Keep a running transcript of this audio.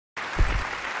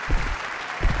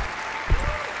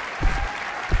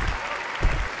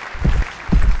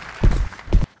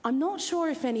I'm not sure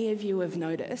if any of you have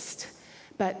noticed,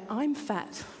 but I'm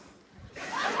fat.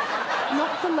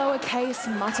 Not the lowercase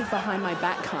muttered behind my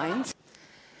back kind.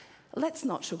 Let's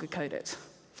not sugarcoat it.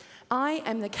 I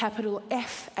am the capital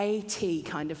F-A-T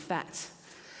kind of fat.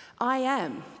 I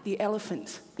am the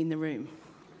elephant in the room.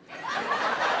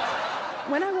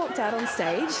 When I walked out on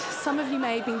stage, some of you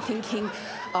may have been thinking,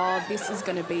 oh, this is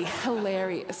going to be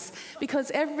hilarious,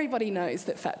 because everybody knows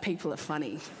that fat people are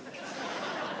funny.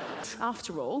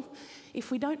 After all, if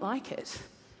we don't like it,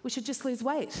 we should just lose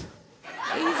weight.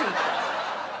 Easy.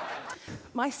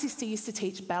 My sister used to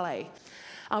teach ballet.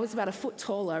 I was about a foot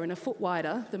taller and a foot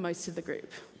wider than most of the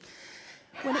group.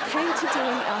 When it came to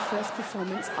doing our first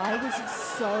performance, I was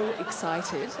so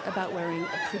excited about wearing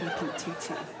a pretty pink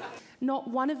tutu. Not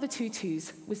one of the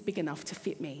tutus was big enough to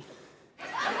fit me.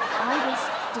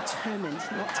 I was determined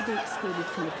not to be excluded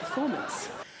from the performance.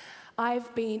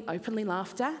 I've been openly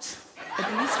laughed at,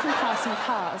 abused from passing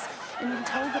cars, and been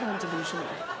told that I'm delusional.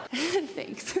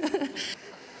 Thanks.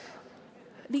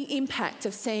 The impact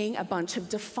of seeing a bunch of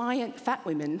defiant fat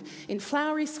women in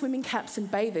flowery swimming caps and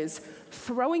bathers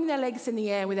throwing their legs in the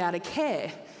air without a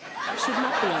care should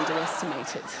not be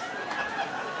underestimated.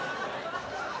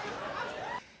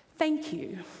 Thank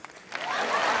you.